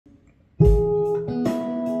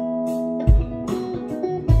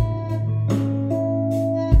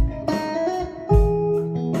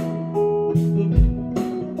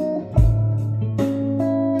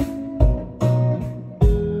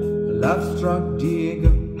about Diego,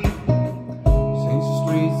 sings the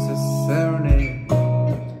streets a serenade,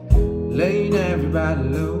 laying everybody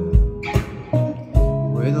low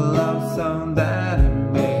with a love song that he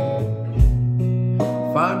made.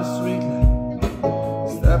 Find a street light,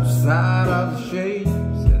 steps out of the shade,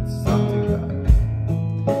 said something like,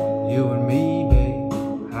 you and me, babe,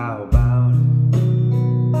 how about it?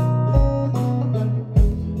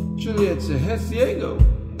 Juliet said, "Here's Diego."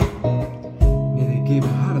 Nearly gave me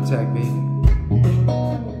a heart attack, baby.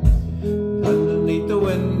 Underneath the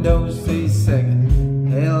window, say second,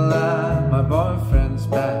 hey lad, my boyfriend's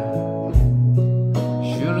back.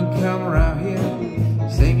 Shouldn't come around here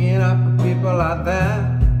singing up for people like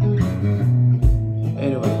that.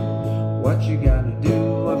 Anyway, what you gonna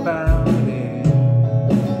do about it?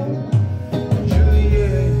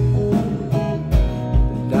 Juliet,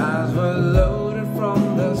 the dice were loaded from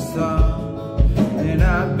the start, and I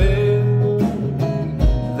bet